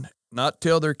foundation, not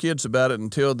tell their kids about it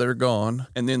until they're gone,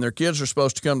 and then their kids are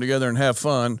supposed to come together and have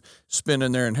fun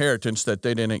spending their inheritance that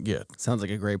they didn't get. Sounds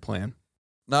like a great plan.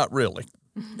 Not really.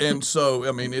 And so,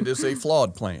 it is a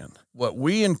flawed plan. What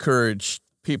we encourage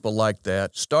people like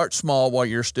that, start small while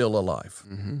you're still alive.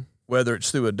 Mm-hmm. Whether it's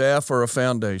through a DAF or a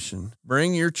foundation,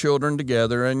 bring your children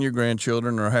together and your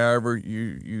grandchildren or however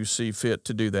you see fit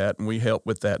to do that, and we help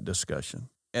with that discussion.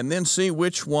 And then see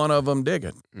which one of them dig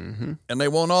it. Mm-hmm. And they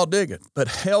won't all dig it, but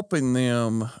helping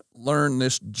them learn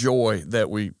this joy that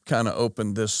we kind of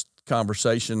opened this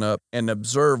conversation up and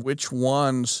observe which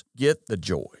ones get the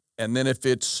joy. And then if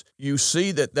you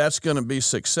see that that's going to be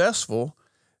successful,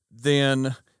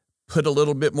 then put a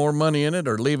little bit more money in it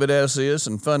or leave it as is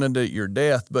and fund it at your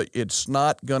death. But it's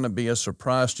not going to be a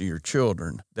surprise to your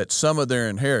children that some of their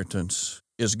inheritance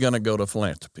is going to go to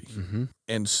philanthropy. Mm-hmm.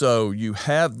 And so you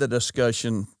have the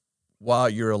discussion while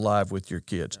you're alive with your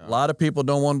kids. A lot of people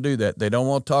don't want to do that. They don't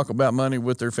want to talk about money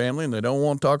with their family, and they don't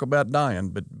want to talk about dying,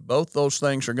 but both those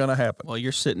things are going to happen. Well,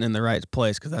 you're sitting in the right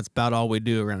place, because that's about all we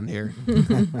do around here.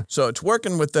 So it's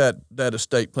working with that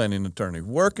estate planning attorney,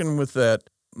 working with that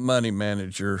money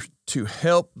manager to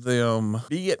help them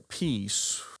be at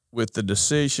peace with the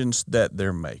decisions that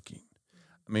they're making.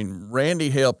 Randy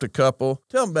helped a couple.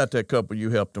 Tell them about that couple you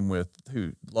helped them with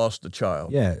who lost a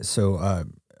child. Yeah, so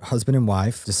husband and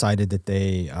wife decided that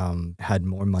they had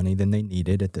more money than they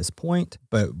needed at this point,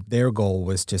 but their goal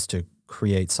was just to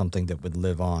create something that would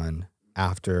live on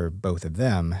after both of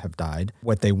them have died.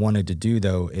 What they wanted to do,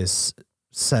 though, is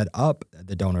set up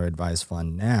the donor advised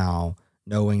fund now,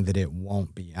 knowing that it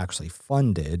won't be actually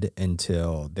funded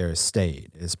until their estate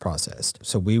is processed.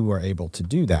 So we were able to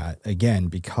do that, again,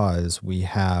 because we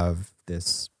have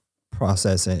this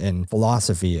process and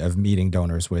philosophy of meeting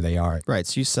donors where they are. Right.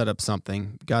 So you set up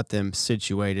something, got them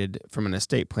situated from an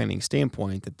estate planning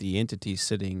standpoint that the entity's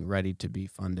sitting ready to be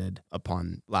funded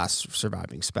upon last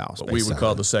surviving spouse. What we would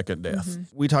call the second death. Mm-hmm.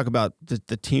 We talk about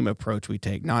the team approach we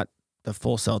take, not the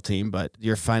full cell team, but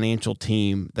your financial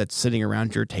team that's sitting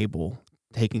around your table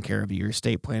taking care of you, your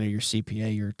estate planner, your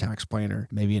CPA, your tax planner,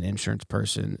 maybe an insurance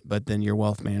person, but then your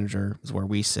wealth manager is where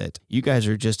we sit. You guys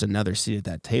are just another seat at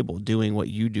that table doing what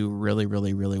you do really,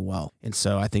 really, really well. And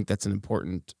so I think that's an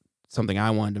important something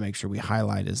I wanted to make sure we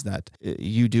highlight is that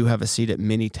you do have a seat at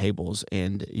many tables,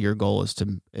 and your goal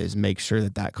is make sure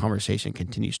that conversation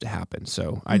continues to happen.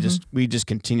 So we just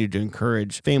continue to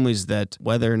encourage families that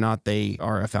whether or not they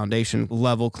are a foundation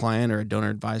level client or a donor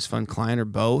advised fund client or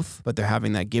both, but they're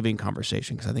having that giving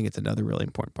conversation, because I think it's another really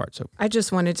important part. So I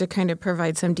just wanted to kind of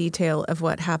provide some detail of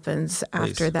what happens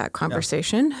after that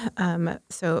conversation. Yeah.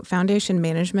 So foundation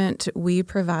management, we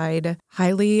provide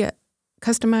highly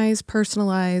customized,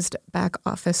 personalized back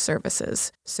office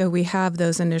services. So we have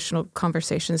those initial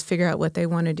conversations, figure out what they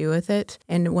want to do with it.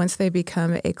 And once they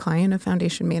become a client of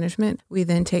foundation management, we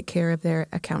then take care of their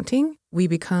accounting. We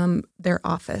become their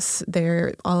office.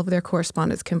 All of their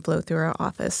correspondence can flow through our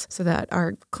office, so that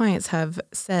our clients have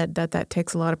said that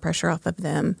takes a lot of pressure off of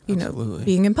them,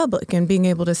 being in public and being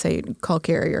able to say, call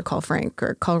Carrie or call Frank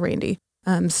or call Randy.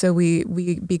 So we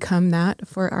become that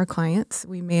for our clients.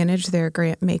 We manage their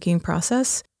grant making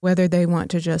process, whether they want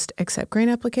to just accept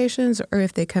grant applications or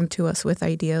if they come to us with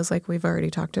ideas like we've already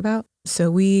talked about.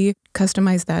 So we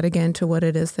customize that again to what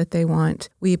it is that they want.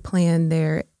 We plan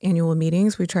their annual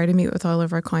meetings. We try to meet with all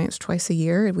of our clients twice a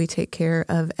year. We take care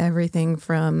of everything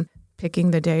from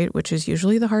picking the date, which is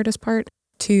usually the hardest part,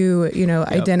 to,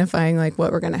 identifying like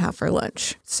what we're going to have for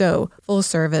lunch. So full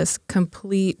service,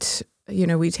 complete.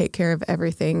 We take care of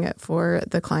everything for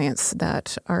the clients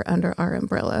that are under our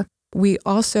umbrella. We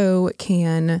also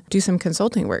can do some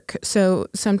consulting work. So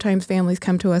sometimes families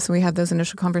come to us and we have those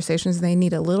initial conversations. They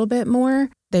need a little bit more.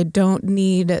 They don't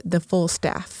need the full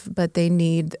staff, but they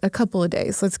need a couple of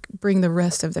days. Let's bring the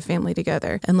rest of the family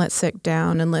together and let's sit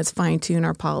down and let's fine tune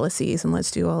our policies and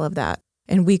let's do all of that.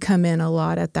 And we come in a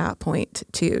lot at that point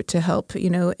too, to help,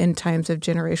 in times of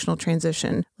generational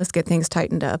transition. Let's get things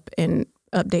tightened up and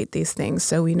update these things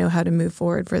so we know how to move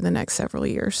forward for the next several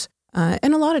years.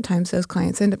 And a lot of times those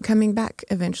clients end up coming back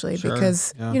eventually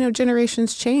because,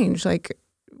 generations change. Like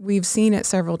we've seen it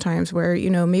several times where,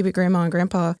 maybe grandma and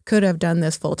grandpa could have done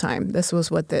this full time. This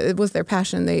was it was their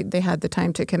passion. They had the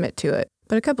time to commit to it.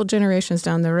 But a couple generations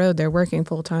down the road, they're working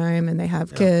full time and they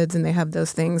have kids and they have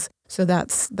those things. So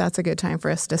that's a good time for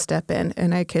us to step in,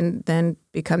 and I can then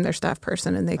become their staff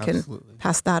person and they can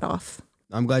pass that off.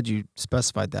 I'm glad you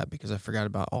specified that, because I forgot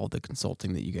about all the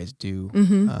consulting that you guys do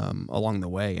along the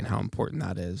way and how important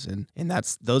that is. And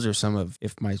those are some of,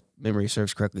 if my memory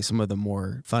serves correctly, some of the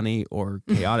more funny or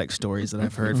chaotic stories that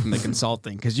I've heard from the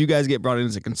consulting, because you guys get brought in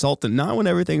as a consultant, not when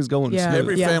everything's going smooth.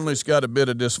 Every family's got a bit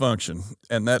of dysfunction,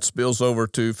 and that spills over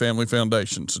to family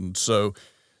foundations. And so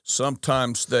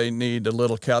sometimes they need a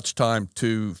little couch time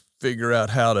to figure out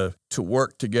how to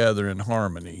work together in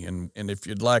harmony. And if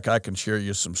you'd like, I can share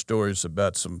you some stories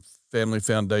about some family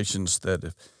foundations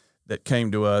that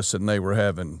came to us and they were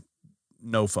having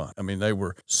no fun. I mean, they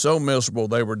were so miserable,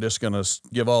 they were just going to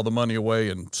give all the money away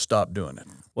and stop doing it.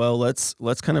 Well, let's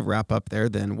kind of wrap up there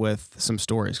then with some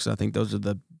stories, because I think those are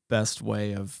the best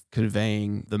way of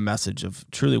conveying the message of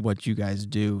truly what you guys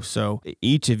do. So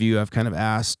each of you have kind of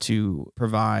asked to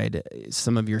provide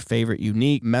some of your favorite,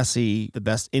 unique, messy, the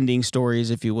best ending stories,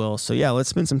 if you will. So let's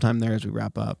spend some time there as we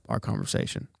wrap up our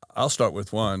conversation. I'll start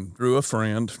with one. Through a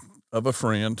friend of a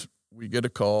friend, we get a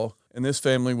call, and this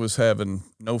family was having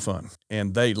no fun.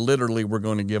 And they literally were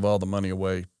going to give all the money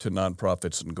away to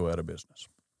nonprofits and go out of business.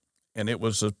 And it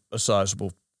was a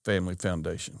sizable family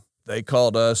foundation. They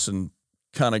called us and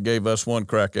kind of gave us one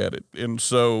crack at it. And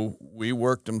so we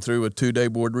worked them through a 2-day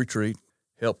board retreat,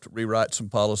 helped rewrite some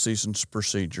policies and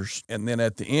procedures. And then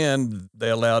at the end, they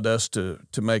allowed us to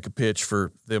make a pitch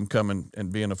for them coming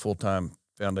and being a full-time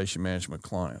foundation management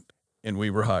client. And we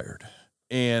were hired.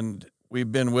 And we've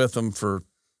been with them for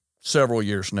several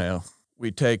years now.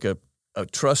 We take a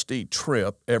trustee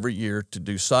trip every year to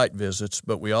do site visits,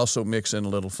 but we also mix in a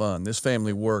little fun. This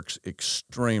family works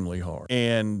extremely hard,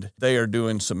 and they are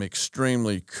doing some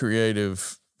extremely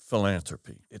creative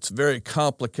philanthropy. It's very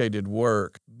complicated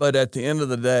work, but at the end of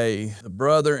the day, the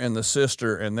brother and the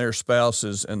sister and their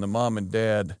spouses and the mom and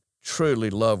dad truly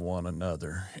love one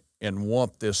another and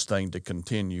want this thing to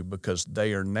continue because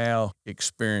they are now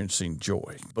experiencing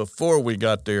joy. Before we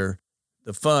got there,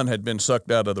 the fun had been sucked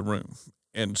out of the room.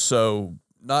 And so,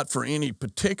 not for any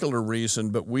particular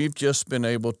reason, but we've just been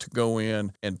able to go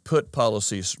in and put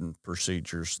policies and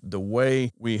procedures. The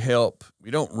way we help, we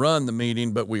don't run the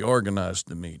meeting, but we organize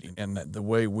the meeting. And the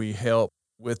way we help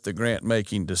with the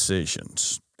grant-making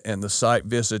decisions and the site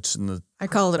visits and I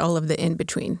call it all of the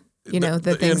in-between.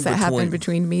 the things that happen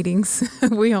between meetings.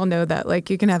 We all know that. Like,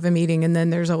 you can have a meeting and then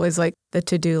there's always like the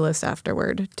to-do list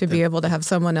afterward to be able to have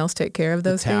someone else take care of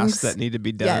those tasks things. that need to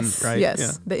be done, right?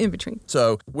 Yes, the in-between.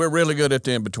 So we're really good at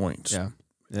the in-betweens. Yeah.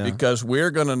 Because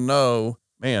we're going to know,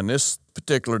 man, this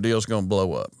particular deal is going to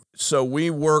blow up. So we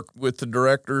work with the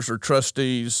directors or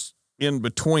trustees in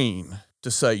between to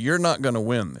say, you're not going to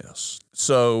win this.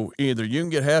 So either you can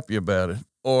get happy about it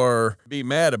or be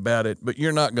mad about it, but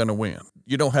you're not going to win.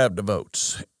 You don't have the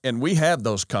votes. And we have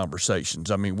those conversations.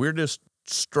 I mean, we're just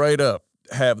straight up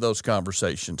have those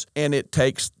conversations. And it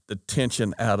takes the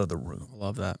tension out of the room. I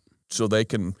love that. So they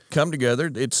can come together.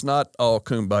 It's not all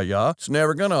kumbaya. It's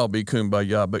never going to all be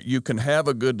kumbaya, but you can have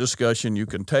a good discussion. You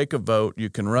can take a vote. You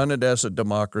can run it as a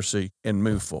democracy and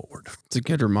move forward. It's a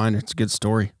good reminder. It's a good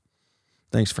story.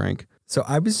 Thanks, Frank. So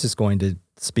I was just going to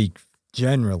speak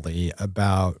generally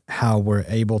about how we're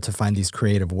able to find these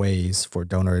creative ways for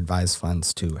donor advised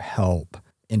funds to help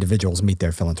individuals meet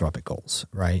their philanthropic goals,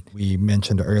 right? We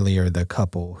mentioned earlier the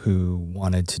couple who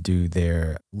wanted to do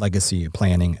their legacy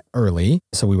planning early.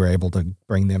 So we were able to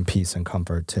bring them peace and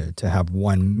comfort to have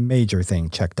one major thing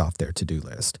checked off their to-do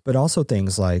list. But also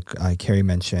things like Carrie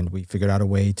mentioned, we figured out a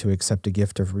way to accept a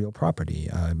gift of real property,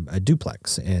 a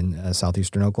duplex in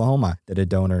southeastern Oklahoma that a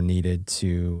donor needed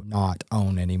to not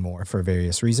own anymore for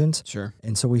various reasons. Sure.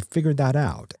 And so we figured that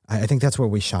out. I think that's where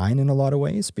we shine in a lot of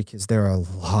ways because there are a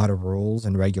lot of rules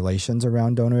and regulations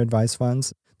around donor advised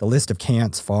funds. The list of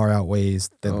can'ts far outweighs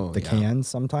the cans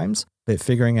sometimes, but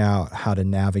figuring out how to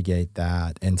navigate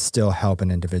that and still help an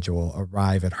individual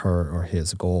arrive at her or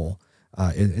his goal,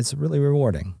 it's really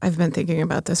rewarding. I've been thinking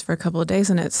about this for a couple of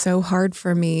days and it's so hard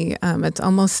for me. It's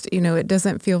almost, it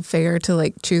doesn't feel fair to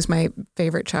like choose my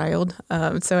favorite child.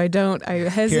 So I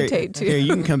hesitate to. Here,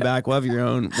 you can come back. We'll have your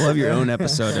own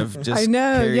episode of just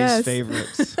Carrie's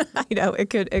favorites. I know it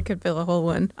could fill a whole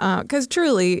one. Because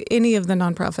truly any of the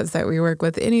nonprofits that we work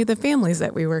with, any of the families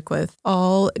that we work with,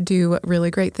 all do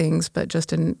really great things, but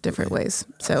just in different ways.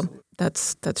 So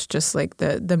that's just like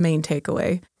the main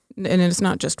takeaway. And it's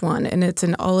not just one, and it's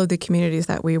in all of the communities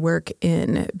that we work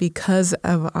in because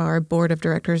of our board of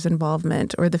directors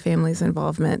involvement or the family's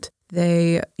involvement.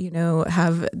 They,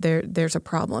 have there's a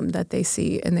problem that they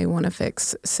see and they want to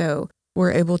fix. So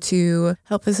we're able to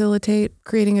help facilitate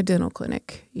creating a dental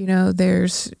clinic. We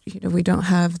don't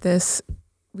have this.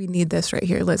 We need this right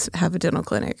here. Let's have a dental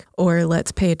clinic, or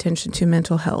let's pay attention to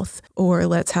mental health, or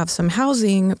let's have some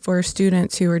housing for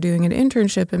students who are doing an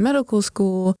internship in medical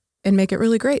school and make it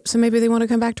really great. So maybe they want to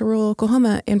come back to rural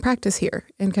Oklahoma and practice here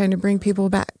and kind of bring people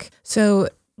back. So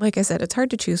like I said, it's hard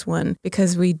to choose one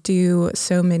because we do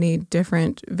so many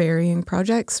different varying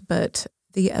projects, but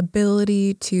the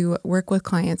ability to work with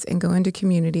clients and go into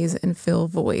communities and fill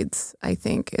voids, I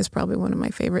think, is probably one of my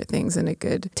favorite things and a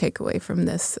good takeaway from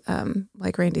this.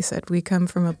 Like Randy said, we come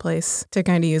from a place, to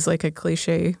kind of use like a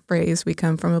cliche phrase, we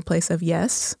come from a place of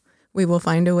yes. We will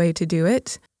find a way to do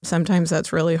it. Sometimes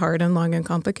that's really hard and long and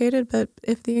complicated, but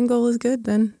if the end goal is good,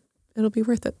 then it'll be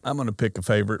worth it. I'm going to pick a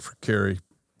favorite for Carrie.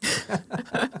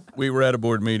 We were at a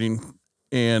board meeting,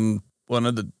 and one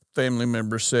of the family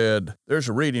members said, there's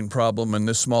a reading problem in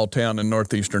this small town in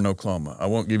northeastern Oklahoma. I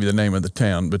won't give you the name of the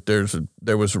town, but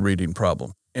there was a reading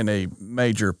problem and a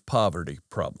major poverty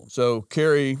problem. So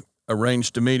Carrie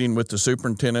arranged a meeting with the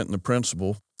superintendent and the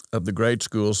principal of the grade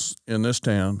schools in this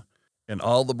town, and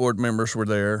all the board members were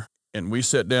there. And we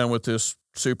sat down with this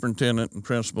superintendent and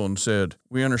principal and said,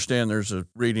 we understand there's a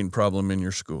reading problem in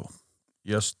your school.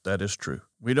 Yes, that is true.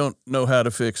 We don't know how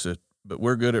to fix it, but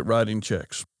we're good at writing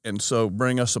checks. And so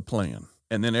bring us a plan.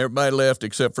 And then everybody left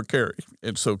except for Carrie.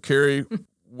 And so Carrie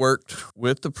worked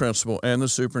with the principal and the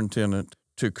superintendent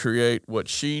to create what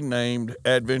she named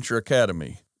Adventure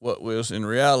Academy, what was in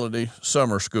reality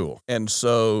summer school. And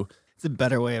so it's a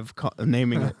better way of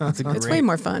naming it. It's way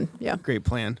more fun. Yeah. Great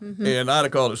plan. Mm-hmm. And I'd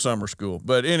have called it summer school.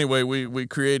 But anyway,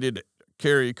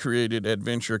 Carrie created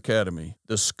Adventure Academy.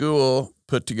 The school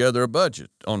put together a budget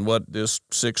on what this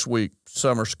 6-week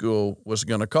summer school was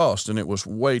going to cost, and it was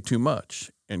way too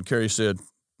much. And Carrie said,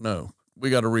 no,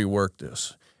 we got to rework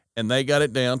this. And they got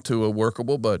it down to a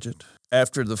workable budget.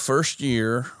 After the first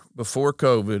year, before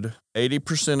COVID,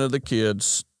 80% of the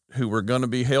kids who were going to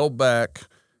be held back,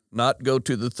 not go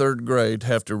to the third grade,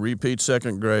 have to repeat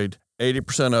second grade,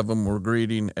 80% of them were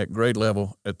grading at grade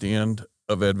level at the end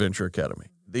of Adventure Academy.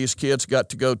 These kids got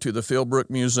to go to the Philbrook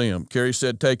Museum. Carrie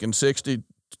said taking 60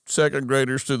 second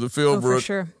graders to the Philbrook. Oh, for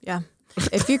sure, yeah.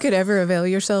 If you could ever avail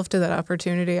yourself to that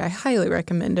opportunity, I highly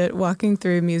recommend it. Walking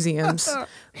through museums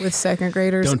with second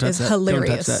graders is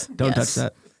hilarious. Don't touch that. Don't touch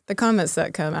that. The comments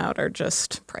that come out are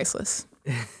just priceless.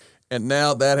 And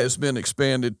now that has been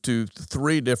expanded to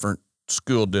 3 different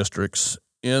school districts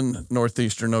in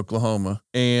northeastern Oklahoma.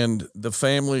 And the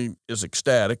family is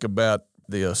ecstatic about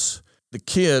this. The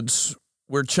kids,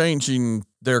 we're changing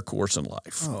their course in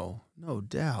life. Oh, no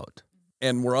doubt.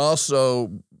 And we're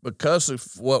also, because of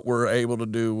what we're able to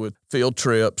do with field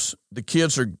trips, the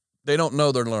kids they don't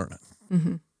know they're learning.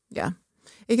 Mm-hmm. Yeah.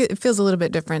 It feels a little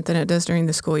bit different than it does during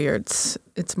the school year. It's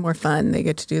more fun. They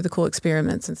get to do the cool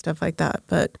experiments and stuff like that.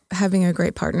 But having a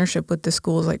great partnership with the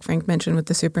schools, like Frank mentioned, with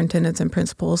the superintendents and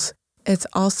principals, it's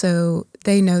also,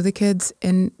 they know the kids,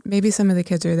 and maybe some of the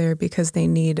kids are there because they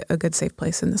need a good, safe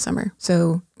place in the summer.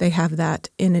 So they have that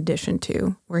in addition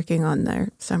to working on their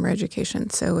summer education.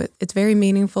 So it's very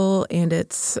meaningful, and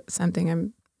it's something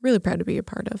I'm really proud to be a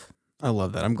part of. I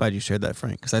love that. I'm glad you shared that,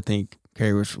 Frank, because I think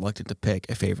Carrie was reluctant to pick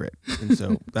a favorite. And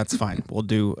so that's fine. We'll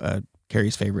do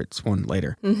Carrie's favorites one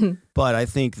later. Mm-hmm. But I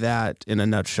think that, in a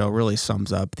nutshell, really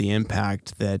sums up the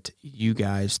impact that you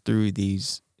guys, through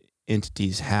these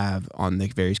entities, have on the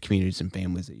various communities and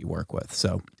families that you work with.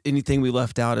 So anything we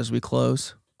left out as we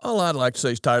close? All I'd like to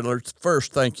say is, Tyler,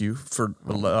 first, thank you for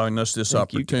allowing us this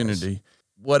Thank you, opportunity.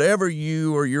 Whatever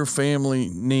you or your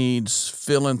family needs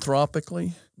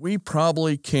philanthropically, we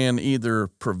probably can either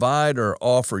provide or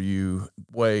offer you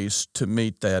ways to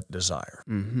meet that desire.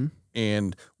 Mm-hmm.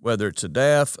 And whether it's a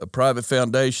DAF, a private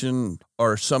foundation,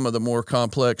 or some of the more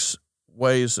complex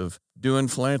ways of doing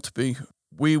philanthropy,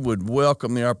 we would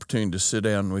welcome the opportunity to sit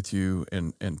down with you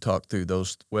and talk through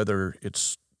those, whether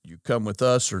it's you come with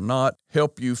us or not,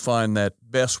 help you find that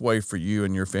best way for you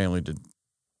and your family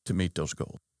to meet those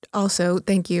goals. Also,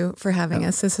 thank you for having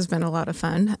us. This has been a lot of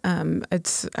fun.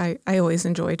 I always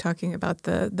enjoy talking about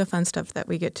the fun stuff that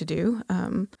we get to do.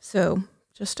 So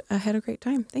I had a great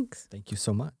time. Thanks. Thank you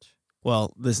so much.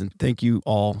 Well, listen, thank you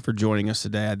all for joining us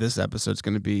today. This episode's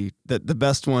going to be, the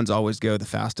best ones always go the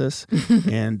fastest.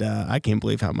 And I can't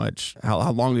believe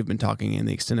how long we've been talking and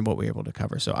the extent of what we're able to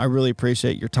cover. So I really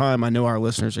appreciate your time. I know our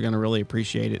listeners are going to really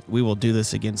appreciate it. We will do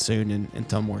this again soon and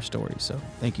tell more stories. So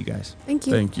thank you guys. Thank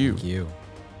you. Thank you. Thank you.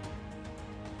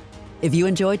 If you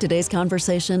enjoyed today's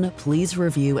conversation, please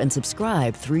review and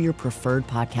subscribe through your preferred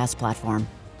podcast platform.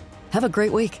 Have a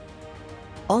great week.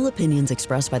 All opinions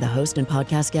expressed by the host and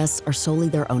podcast guests are solely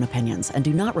their own opinions and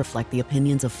do not reflect the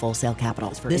opinions of Full Sail Capital.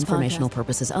 For informational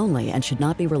purposes only and should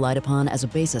not be relied upon as a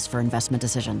basis for investment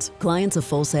decisions. Clients of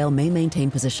Full Sail may maintain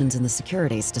positions in the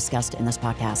securities discussed in this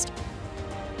podcast.